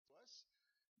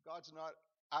God's not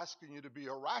asking you to be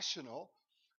irrational,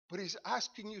 but He's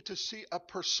asking you to see a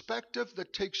perspective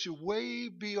that takes you way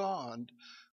beyond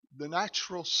the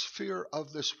natural sphere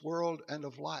of this world and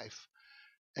of life.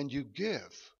 And you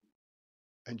give,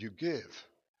 and you give,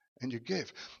 and you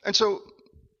give. And so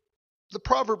the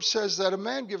proverb says that a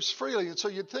man gives freely, and so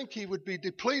you'd think he would be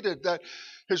depleted, that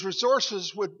his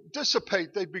resources would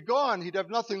dissipate, they'd be gone, he'd have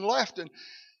nothing left,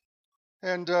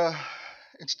 and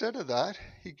instead of that,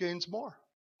 he gains more.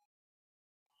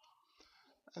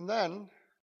 And then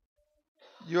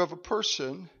you have a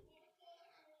person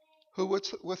who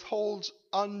withholds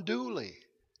unduly.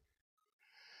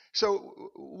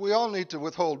 So we all need to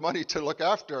withhold money to look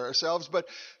after ourselves, but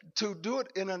to do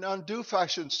it in an undue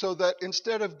fashion, so that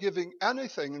instead of giving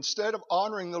anything, instead of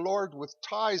honoring the Lord with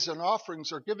tithes and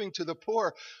offerings, or giving to the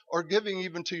poor, or giving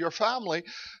even to your family,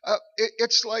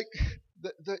 it's like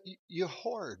you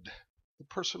hoard. The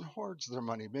person hoards their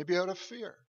money, maybe out of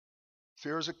fear.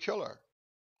 Fear is a killer.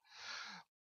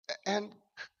 And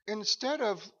instead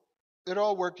of it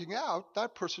all working out,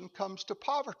 that person comes to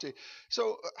poverty.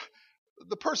 So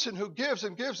the person who gives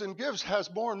and gives and gives has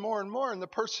more and more and more, and the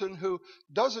person who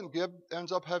doesn't give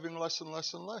ends up having less and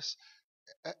less and less.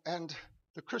 And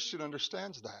the Christian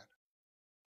understands that.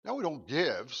 Now, we don't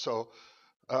give, so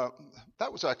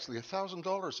that was actually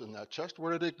 $1,000 in that chest.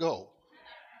 Where did it go?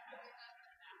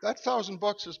 That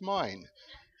 $1,000 is mine.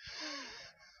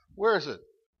 Where is it?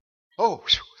 Oh,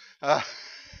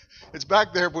 it's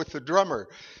back there with the drummer.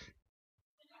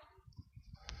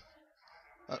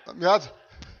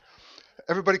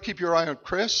 Everybody keep your eye on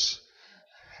Chris.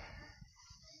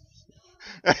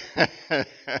 And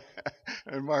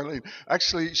Marlene.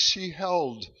 Actually, she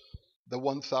held the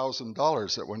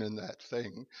 $1,000 that went in that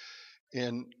thing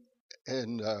in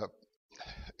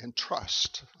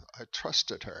trust. I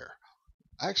trusted her.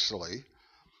 Actually,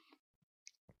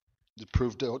 it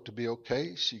proved out to be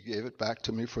okay. She gave it back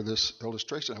to me for this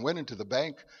illustration. I went into the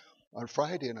bank on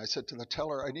Friday and I said to the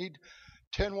teller, I need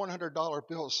 10 $100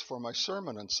 bills for my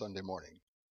sermon on Sunday morning.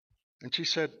 And she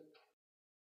said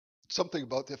something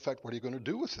about the effect, what are you going to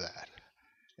do with that?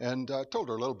 And I told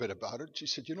her a little bit about it. She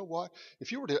said, you know what?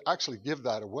 If you were to actually give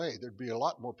that away, there'd be a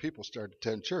lot more people starting to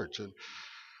attend church. And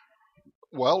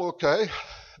well, okay,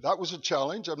 that was a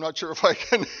challenge. I'm not sure if I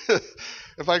can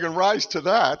if I can rise to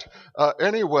that.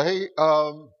 Anyway,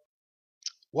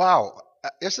 wow,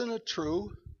 isn't it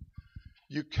true?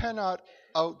 You cannot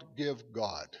outgive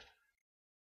God.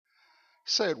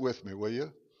 Say it with me, will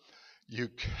you? You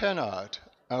cannot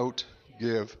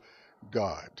outgive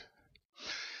God.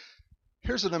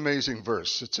 Here's an amazing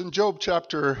verse. It's in Job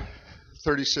chapter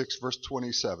 36, verse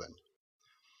 27.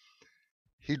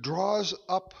 He draws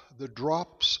up the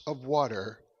drops of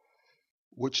water,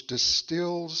 which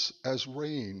distills as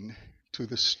rain to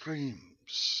the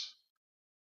streams.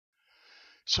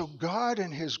 So God,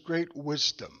 in His great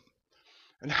wisdom,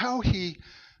 and how He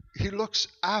looks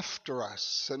after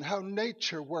us, and how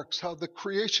nature works, how the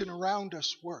creation around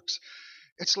us works.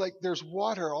 It's like there's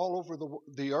water all over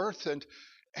the earth, and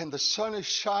the sun is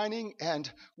shining,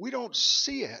 and we don't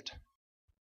see it,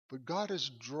 but God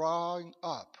is drawing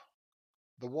up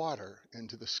the water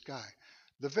into the sky.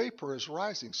 The vapor is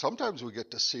rising. Sometimes we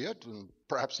get to see it, and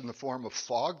perhaps in the form of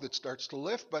fog that starts to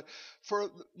lift, but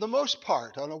for the most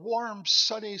part, on a warm,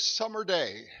 sunny summer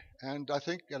day, and I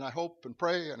think, and I hope and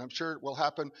pray, and I'm sure it will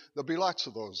happen, there'll be lots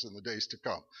of those in the days to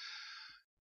come.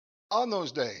 On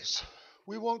those days,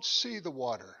 we won't see the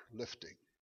water lifting,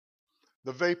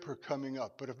 the vapor coming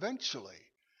up, but eventually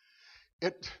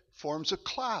it forms a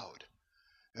cloud.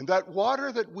 And that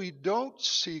water that we don't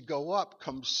see go up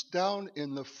comes down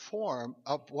in the form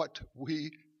of what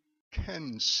we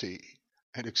can see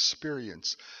and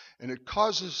experience. And it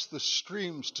causes the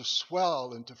streams to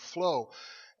swell and to flow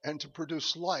and to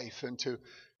produce life and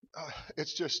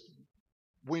it's just,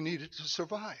 we need it to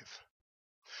survive.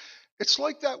 It's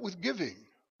like that with giving.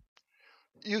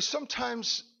 You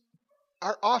sometimes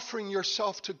are offering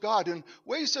yourself to God in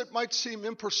ways that might seem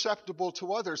imperceptible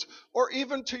to others or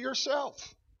even to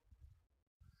yourself.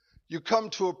 You come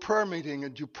to a prayer meeting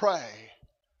and you pray,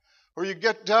 or you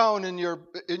get down in your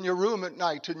room at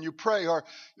night and you pray, or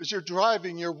as you're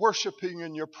driving, you're worshiping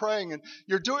and you're praying, and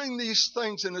you're doing these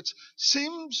things, and it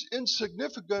seems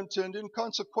insignificant and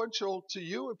inconsequential to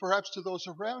you and perhaps to those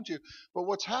around you. But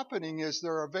what's happening is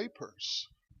there are vapors,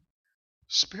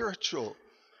 spiritual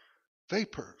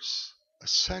vapors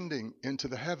ascending into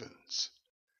the heavens,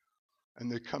 and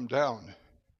they come down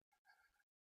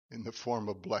in the form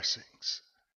of blessings.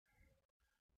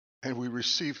 And we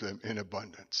receive them in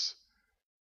abundance.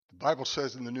 The Bible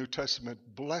says in the New Testament,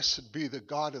 "Blessed be the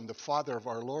God and the Father of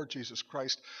our Lord Jesus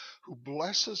Christ, who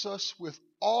blesses us with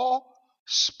all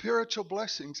spiritual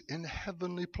blessings in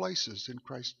heavenly places in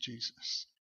Christ Jesus."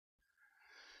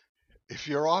 If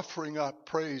you're offering up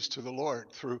praise to the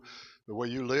Lord through the way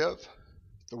you live,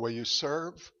 the way you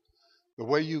serve, the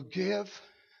way you give,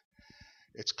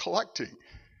 it's collecting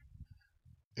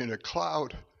in a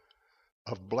cloud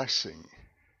of blessing.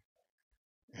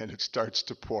 And it starts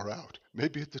to pour out,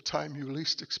 maybe at the time you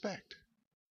least expect.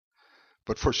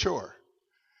 But for sure,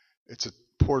 it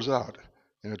pours out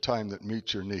in a time that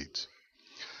meets your needs.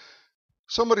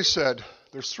 Somebody said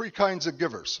there's 3 kinds of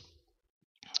givers.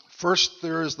 First,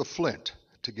 there is the flint.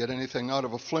 To get anything out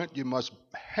of a flint, you must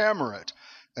hammer it,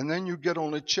 and then you get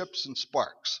only chips and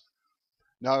sparks.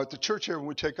 Now, at the church here, when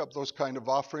we take up those kind of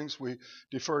offerings, we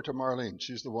defer to Marlene.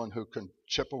 She's the one who can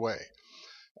chip away.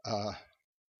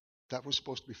 That was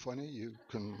supposed to be funny. You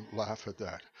can laugh at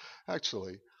that.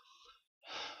 Actually,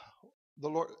 the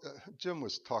Lord, Jim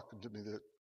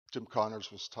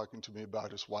Connors was talking to me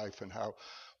about his wife and how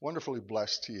wonderfully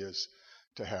blessed he is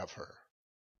to have her.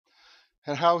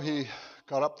 And how he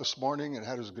got up this morning and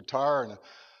had his guitar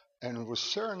and was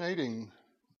serenading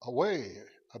away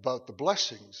about the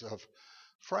blessings of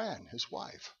Fran, his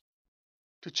wife.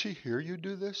 Did she hear you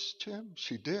do this, Jim?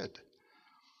 She did.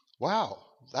 Wow,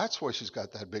 that's why she's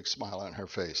got that big smile on her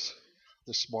face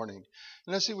this morning.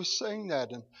 And as he was saying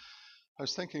that, and I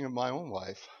was thinking of my own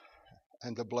wife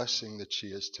and the blessing that she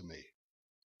is to me.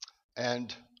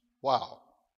 And wow,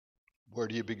 where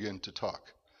do you begin to talk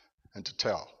and to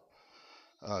tell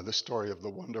the story of the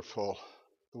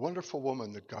wonderful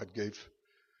woman that God gave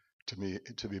to me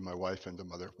to be my wife and the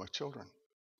mother of my children.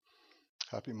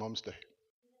 Happy Mom's Day.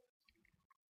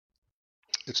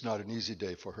 It's not an easy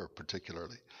day for her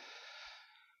particularly,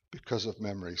 because of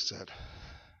memories that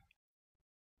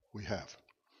we have.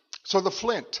 So the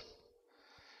flint,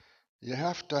 you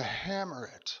have to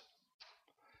hammer it,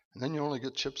 and then you only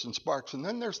get chips and sparks. And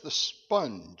then there's the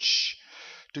sponge.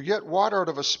 To get water out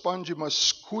of a sponge, you must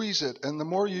squeeze it, and the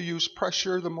more you use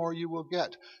pressure, the more you will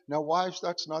get. Now, wives,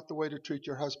 that's not the way to treat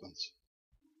your husbands.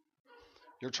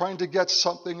 You're trying to get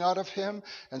something out of him,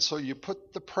 and so you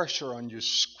put the pressure on, you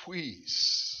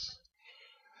squeeze.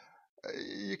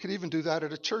 You could even do that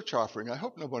at a church offering. I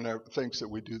hope no one ever thinks that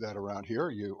we do that around here,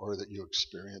 or that you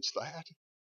experience that,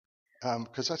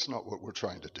 because that's not what we're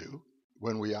trying to do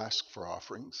when we ask for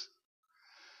offerings.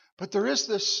 But there is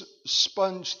this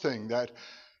sponge thing that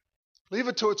leave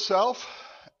it to itself,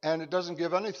 and it doesn't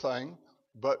give anything,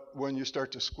 but when you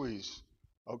start to squeeze,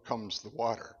 out comes the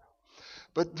water.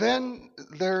 But then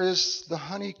there is the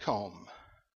honeycomb,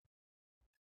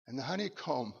 and the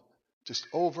honeycomb just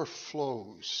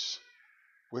overflows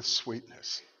with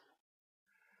sweetness.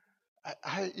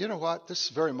 You know what? This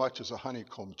very much is a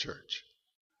honeycomb church.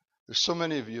 There's so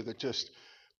many of you that just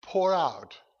pour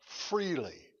out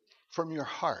freely from your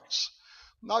hearts,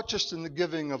 not just in the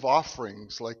giving of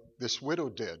offerings like this widow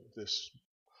did, this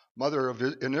mother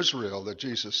in Israel that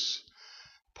Jesus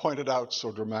pointed out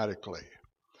so dramatically,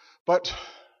 but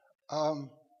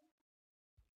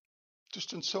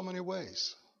just in so many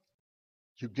ways.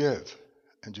 You give,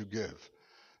 and you give,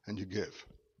 and you give.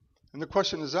 And the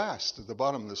question is asked at the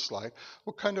bottom of this slide,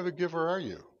 what kind of a giver are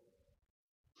you?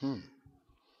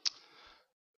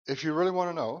 If you really want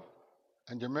to know,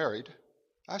 and you're married,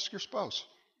 ask your spouse.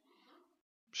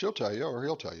 She'll tell you, or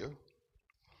he'll tell you.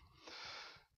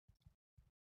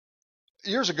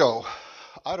 Years ago,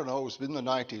 I don't know, it was in the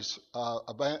 90s,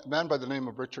 a man by the name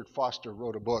of Richard Foster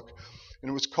wrote a book, and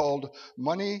it was called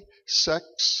Money,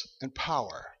 Sex, and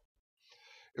Power.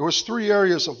 It was 3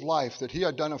 areas of life that he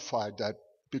identified that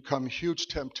become huge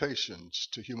temptations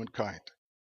to humankind.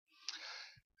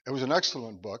 It was an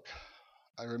excellent book.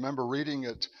 I remember reading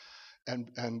it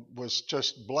and was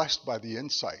just blessed by the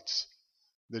insights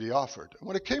that he offered.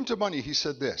 When it came to money, he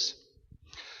said this: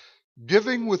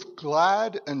 giving with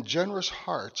glad and generous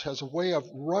hearts has a way of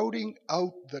routing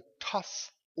out the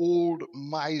tough old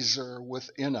miser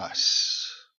within us.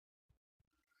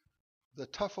 The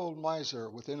tough old miser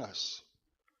within us.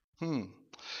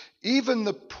 Even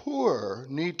the poor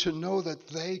need to know that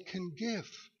they can give.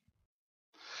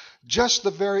 Just the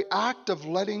very act of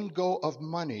letting go of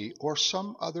money or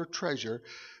some other treasure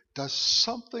does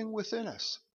something within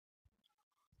us.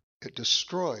 It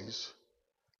destroys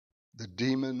the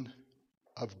demon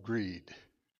of greed.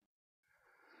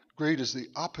 Greed is the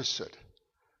opposite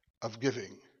of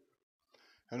giving.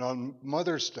 And on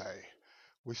Mother's Day,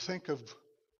 we think of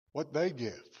what they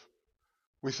give.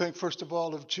 We think, first of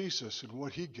all, of Jesus and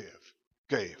what he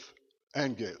gave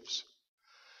and gives.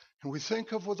 And we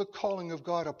think of the calling of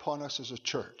God upon us as a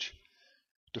church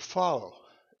to follow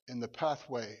in the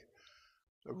pathway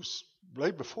that was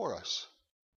laid before us,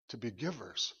 to be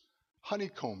givers,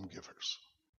 honeycomb givers.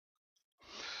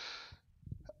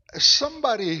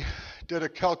 Somebody did a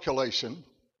calculation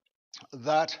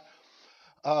that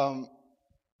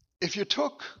if you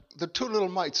took the two little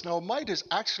mites, now a mite is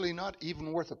actually not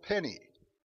even worth a penny.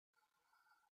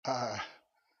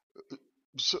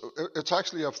 So it's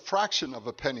actually a fraction of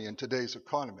a penny in today's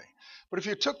economy. But if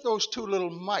you took those two little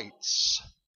mites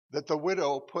that the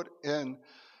widow put in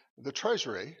the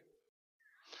treasury,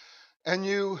 and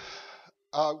you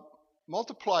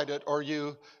multiplied it, or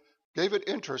you gave it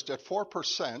interest at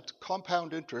 4%,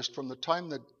 compound interest from the time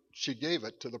that she gave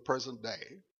it to the present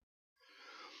day,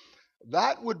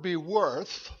 that would be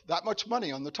worth that much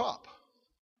money on the top.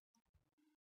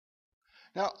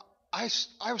 Now, I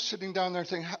was sitting down there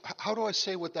thinking, how do I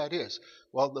say what that is?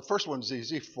 Well, the first one's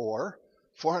easy,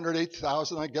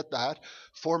 408,000, I get that.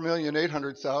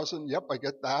 4,800,000, yep, I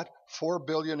get that.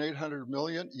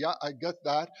 4,800,000,000, yeah, I get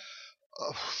that.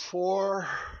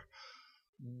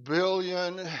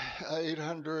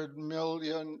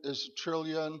 4,800,000,000 is a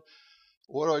trillion.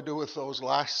 What do I do with those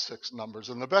last six numbers?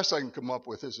 And the best I can come up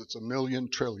with is it's 1,000,000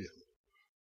 trillion.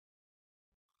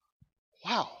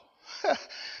 Wow.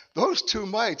 Those two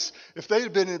mites, if they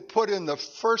had been put in the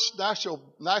First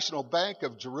National Bank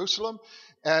of Jerusalem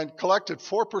and collected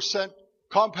 4%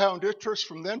 compound interest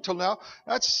from then till now,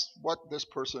 that's what this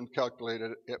person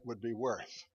calculated it would be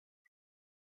worth.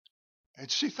 And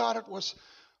she thought it was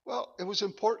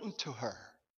important to her.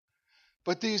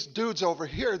 But these dudes over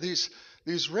here, these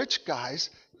rich guys,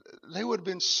 they would have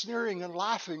been sneering and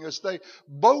laughing as they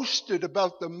boasted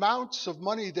about the amounts of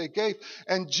money they gave.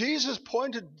 And Jesus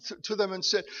pointed to them and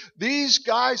said, these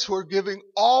guys who are giving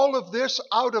all of this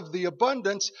out of the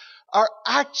abundance are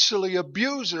actually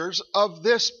abusers of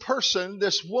this person,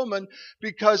 this woman,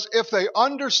 because if they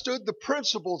understood the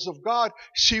principles of God,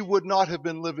 she would not have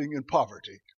been living in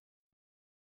poverty.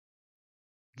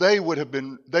 They would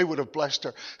have blessed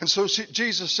her. And so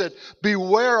Jesus said,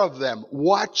 beware of them.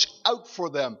 Watch out for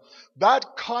them.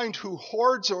 That kind who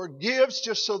hoards or gives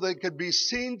just so they could be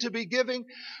seen to be giving,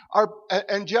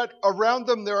 and yet around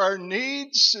them there are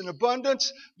needs in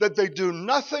abundance that they do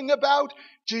nothing about.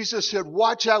 Jesus said,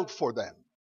 watch out for them.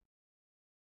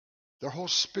 Their whole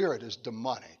spirit is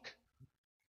demonic.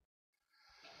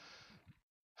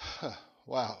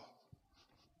 Wow.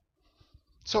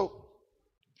 So,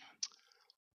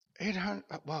 800,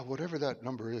 wow, whatever that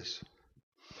number is.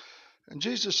 And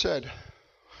Jesus said,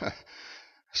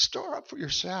 store up for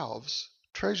yourselves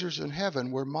treasures in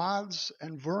heaven where moths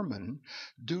and vermin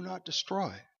do not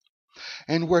destroy,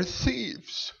 and where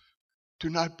thieves do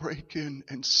not break in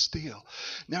and steal.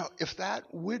 Now, if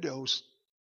that widow's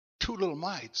two little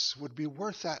mites would be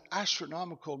worth that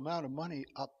astronomical amount of money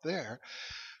up there,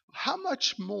 how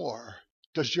much more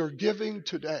does your giving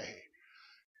today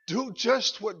do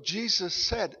just what Jesus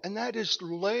said, and that is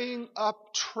laying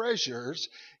up treasures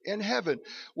in heaven,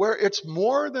 where it's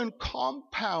more than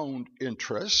compound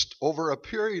interest over a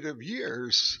period of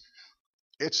years.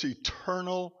 It's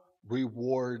eternal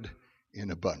reward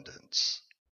in abundance.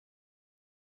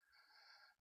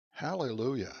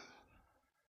 Hallelujah.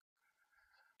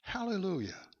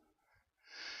 Hallelujah.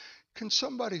 Can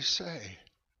somebody say,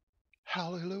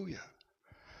 hallelujah?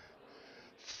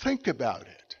 Think about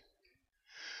it.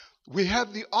 We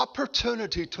have the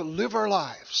opportunity to live our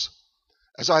lives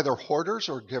as either hoarders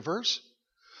or givers,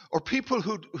 or people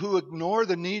who ignore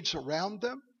the needs around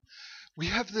them. We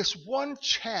have this one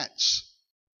chance,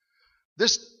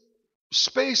 this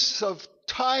space of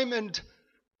time and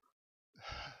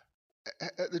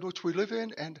in which we live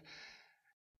in, and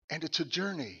it's a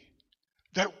journey.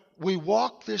 That we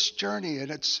walk this journey,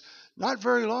 and it's not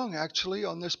very long actually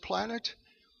on this planet.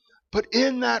 But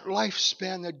in that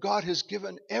lifespan that God has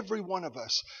given every one of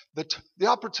us, the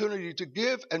opportunity to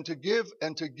give and to give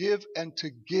and to give and to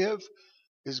give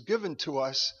is given to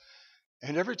us.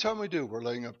 And every time we do, we're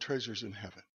laying up treasures in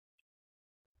heaven.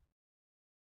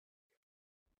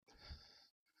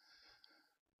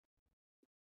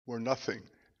 Where nothing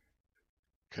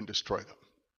can destroy them.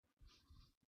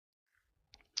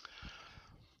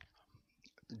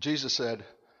 Jesus said,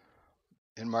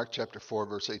 in Mark chapter 4,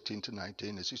 verse 18 to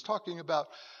 19, as he's talking about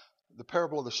the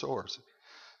parable of the sower,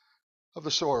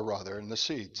 and the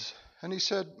seeds. And he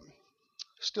said,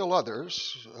 still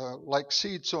others, like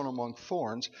seed sown among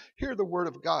thorns, hear the word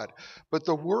of God. But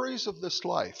the worries of this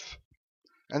life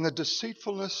and the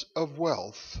deceitfulness of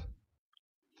wealth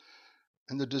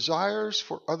and the desires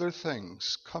for other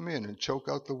things come in and choke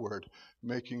out the word,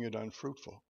 making it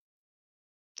unfruitful.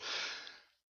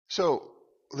 So,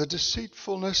 the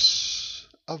deceitfulness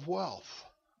of wealth.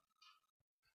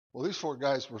 Well, these four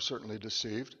guys were certainly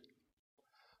deceived.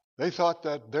 They thought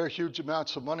that their huge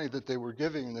amounts of money that they were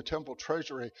giving in the temple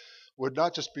treasury would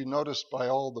not just be noticed by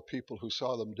all the people who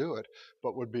saw them do it,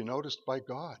 but would be noticed by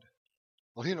God.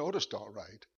 Well, he noticed all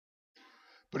right.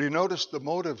 But he noticed the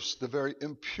motives, the very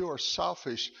impure,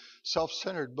 selfish,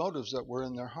 self-centered motives that were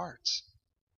in their hearts.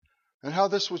 And how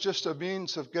this was just a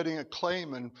means of getting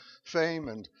acclaim and fame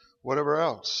and whatever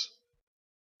else.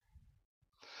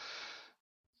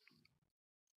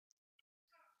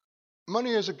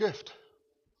 Money is a gift.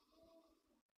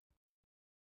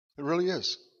 It really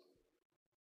is.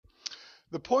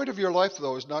 The point of your life,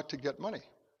 though, is not to get money.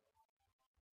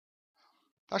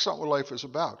 That's not what life is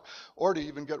about. Or to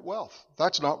even get wealth.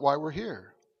 That's not why we're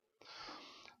here.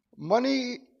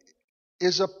 Money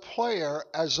is a player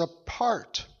as a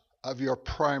part of your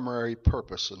primary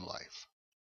purpose in life.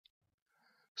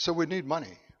 So we need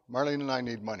money. Marlene and I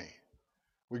need money.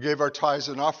 We gave our tithes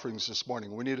and offerings this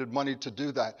morning. We needed money to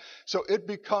do that. So it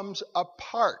becomes a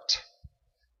part.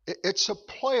 It's a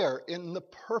player in the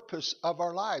purpose of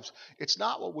our lives. It's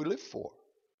not what we live for.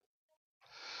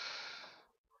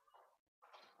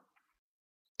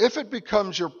 If it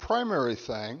becomes your primary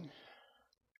thing,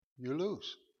 you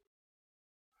lose.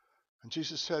 And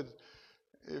Jesus said,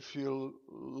 if you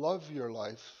love your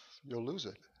life, you'll lose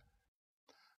it.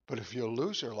 But if you'll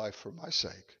lose your life for my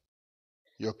sake,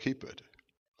 you'll keep it.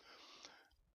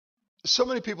 So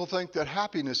many people think that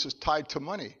happiness is tied to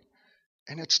money,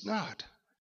 and it's not.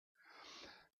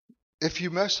 If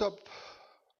you mess up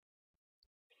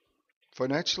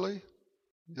financially,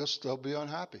 you'll still be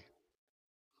unhappy.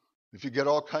 If you get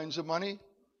all kinds of money,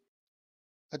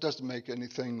 that doesn't make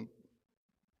anything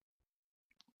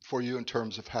for you in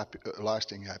terms of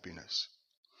lasting happiness.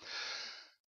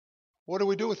 What do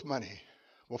we do with money?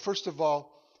 Well, first of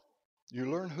all, you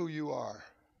learn who you are.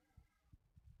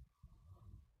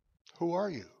 Who are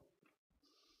you?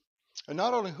 And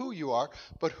not only who you are,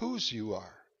 but whose you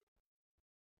are.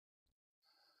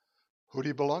 Who do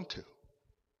you belong to?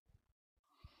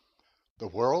 The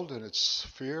world and its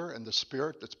sphere and the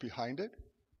spirit that's behind it?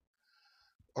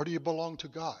 Or do you belong to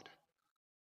God?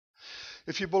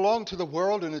 If you belong to the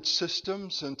world and its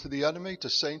systems and to the enemy, to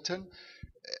Satan,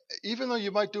 even though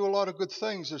you might do a lot of good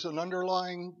things, there's an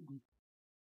underlying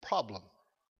problem.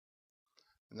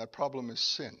 And that problem is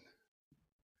sin.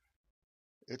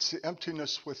 It's the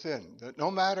emptiness within. That no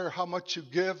matter how much you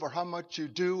give or how much you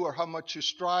do or how much you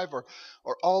strive or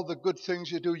all the good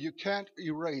things you do, you can't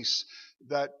erase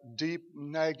that deep,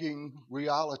 nagging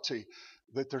reality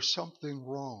that there's something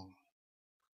wrong.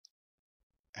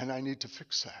 And I need to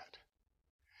fix that.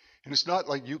 And it's not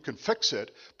like you can fix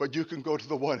it, but you can go to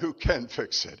the one who can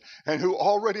fix it and who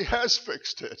already has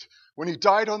fixed it when he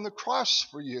died on the cross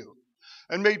for you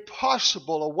and made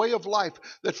possible a way of life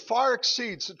that far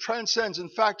exceeds, that transcends. In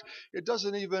fact, it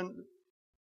doesn't even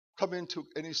come into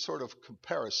any sort of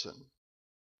comparison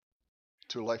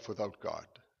to life without God,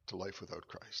 to life without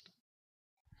Christ.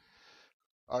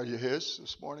 Are you his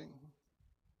this morning?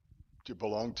 Do you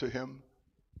belong to him?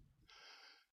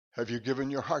 Have you given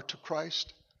your heart to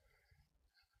Christ?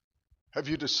 Have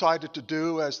you decided to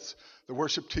do, as the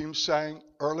worship team sang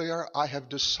earlier, I have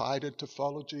decided to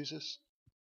follow Jesus?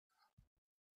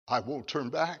 I won't turn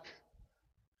back.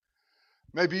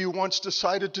 Maybe you once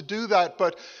decided to do that,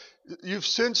 but you've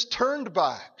since turned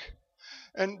back.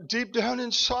 And deep down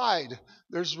inside,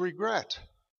 there's regret.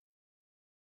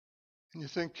 And you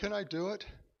think, can I do it?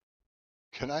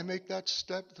 Can I make that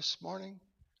step this morning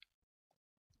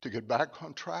to get back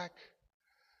on track?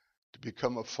 To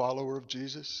become a follower of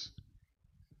Jesus?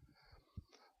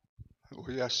 Well,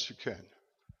 yes, you can.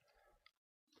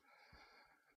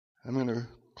 I'm going to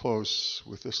close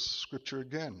with this scripture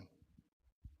again.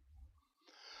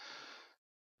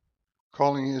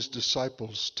 Calling his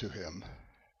disciples to him,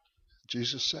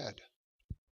 Jesus said,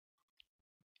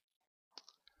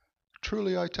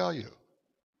 truly I tell you,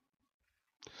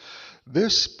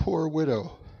 this poor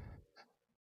widow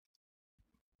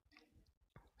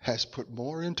has put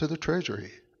more into the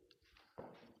treasury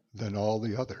than all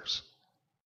the others.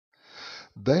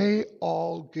 They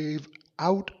all gave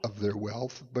out of their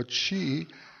wealth, but she,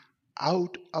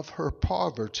 out of her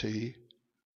poverty,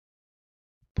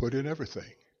 put in everything.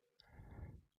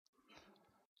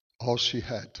 All she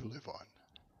had to live on.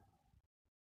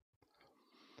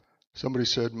 Somebody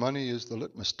said money is the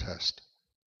litmus test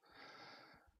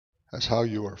as how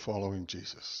you are following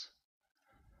Jesus.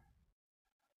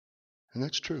 And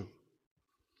that's true.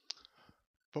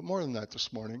 But more than that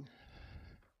this morning,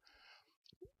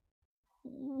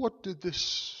 what did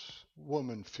this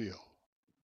woman feel?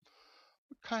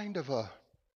 What kind of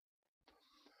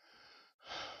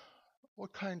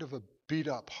a beat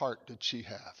up heart did she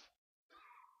have?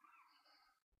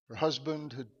 Her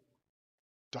husband had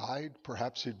died.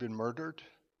 Perhaps he'd been murdered.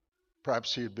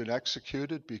 Perhaps he had been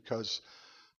executed because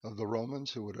of the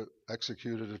Romans, who would have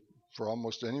executed it for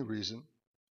almost any reason.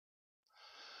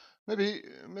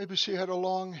 Maybe she had a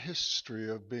long history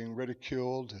of being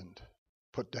ridiculed and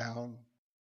put down.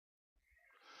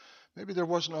 Maybe there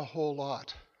wasn't a whole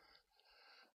lot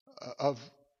of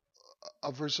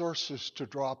resources to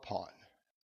draw upon.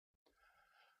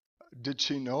 Did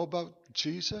she know about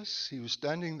Jesus? He was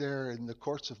standing there in the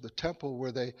courts of the temple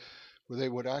where they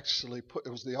would actually put, it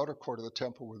was the outer court of the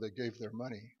temple where they gave their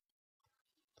money.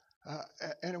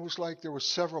 And it was like there were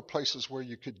several places where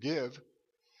you could give.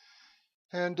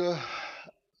 And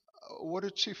what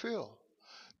did she feel?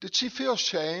 Did she feel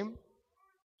shame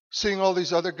seeing all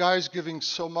these other guys giving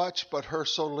so much but her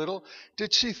so little?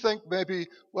 Did she think maybe,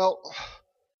 well,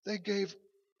 they gave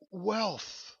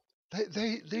wealth.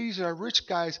 These are rich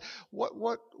guys.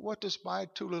 What does my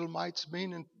two little mites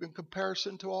mean in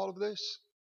comparison to all of this?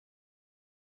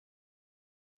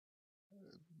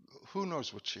 Who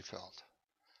knows what she felt?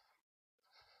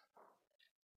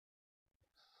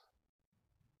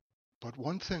 But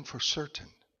one thing for certain,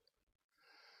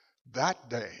 that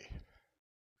day,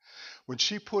 when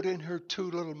she put in her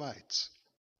two little mites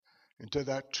into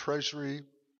that treasury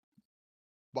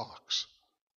box,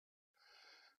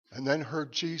 and then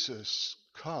heard Jesus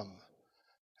come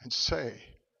and say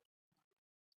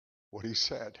what he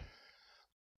said,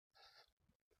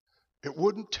 it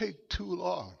wouldn't take too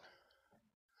long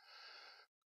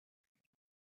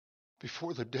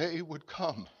before the day would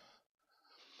come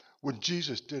when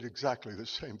Jesus did exactly the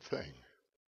same thing.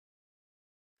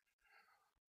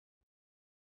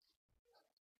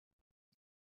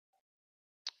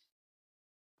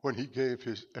 When he gave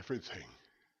his everything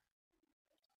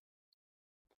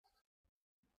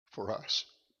for us.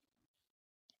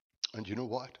 And you know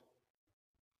what?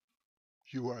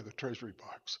 You are the treasury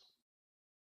box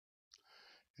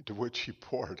into which he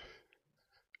pours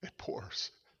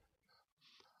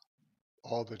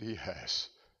all that he has,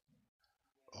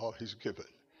 all he's given.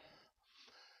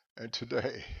 And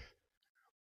today,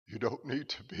 you don't need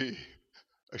to be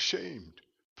ashamed,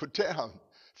 put down,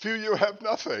 feel you have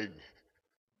nothing.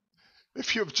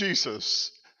 If you have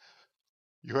Jesus,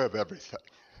 you have everything.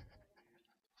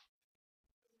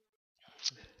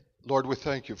 Lord, we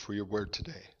thank you for your word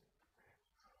today.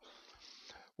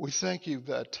 We thank you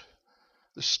that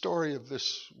the story of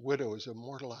this widow is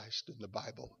immortalized in the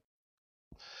Bible.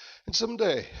 And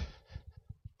someday,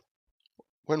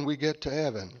 when we get to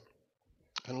heaven,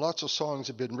 and lots of songs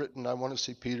have been written, I want to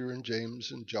see Peter and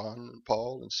James and John and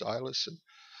Paul and Silas and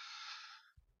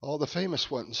all the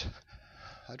famous ones.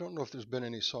 I don't know if there's been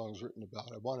any songs written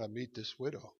about, I want to meet this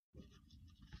widow.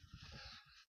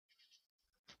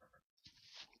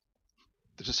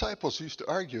 The disciples used to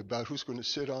argue about who's going to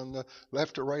sit on the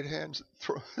left or right hand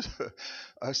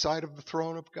side of the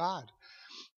throne of God.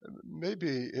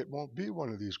 Maybe it won't be one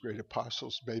of these great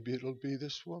apostles. Maybe it'll be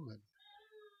this woman.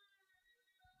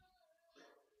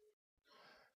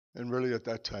 And really at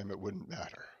that time it wouldn't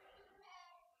matter.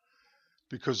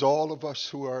 Because all of us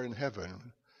who are in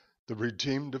heaven, the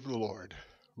redeemed of the Lord,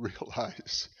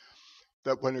 realize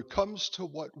that when it comes to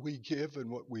what we give and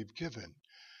what we've given,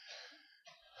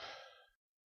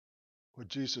 what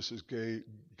Jesus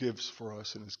gives for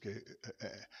us and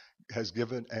has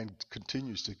given and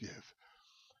continues to give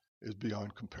is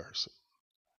beyond comparison.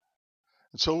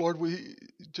 And so, Lord, we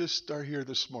just are here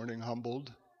this morning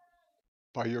humbled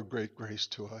by your great grace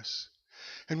to us.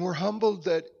 And we're humbled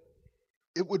that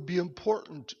it would be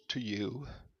important to you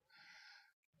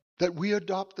that we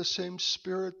adopt the same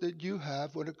spirit that you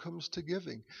have when it comes to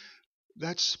giving.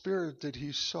 That spirit that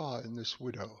he saw in this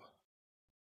widow.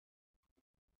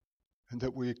 And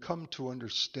that we come to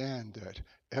understand that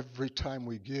every time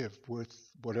we give with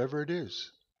whatever it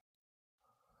is,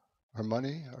 our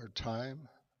money, our time,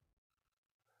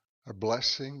 our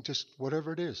blessing, just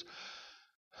whatever it is,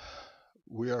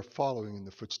 we are following in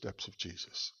the footsteps of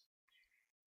Jesus.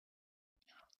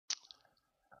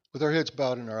 With our heads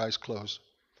bowed and our eyes closed,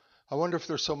 I wonder if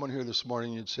there's someone here this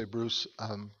morning you'd say, Bruce,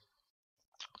 I'm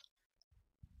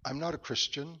not a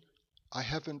Christian. I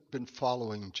haven't been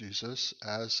following Jesus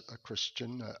as a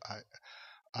Christian.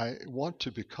 I want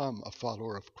to become a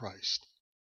follower of Christ.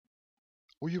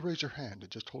 Will you raise your hand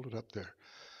and just hold it up there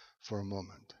for a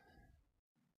moment?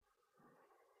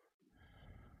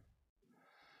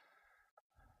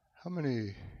 How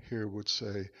many here would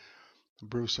say,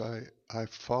 Bruce, I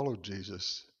followed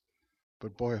Jesus,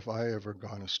 but boy, have I ever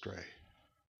gone astray.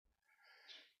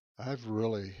 I've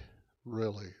really,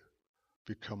 really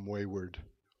become wayward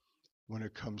when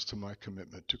it comes to my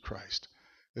commitment to Christ?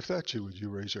 If that's you, would you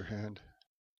raise your hand?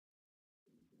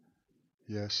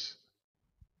 Yes.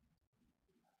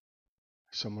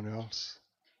 Someone else?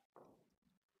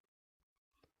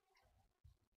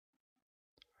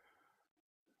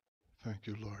 Thank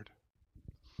you, Lord.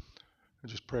 I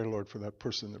just pray, Lord, for that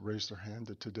person that raised their hand,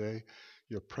 that today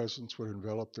your presence would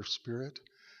envelop their spirit,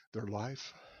 their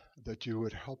life, that you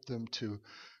would help them to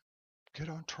get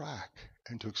on track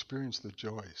and to experience the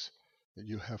joys that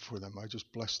you have for them. I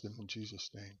just bless them in Jesus'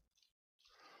 name.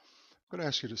 I'm going to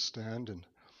ask you to stand, and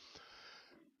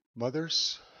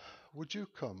mothers, would you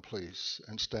come, please,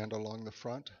 and stand along the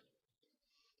front?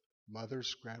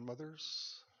 Mothers,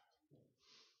 grandmothers.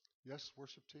 Yes,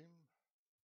 worship team.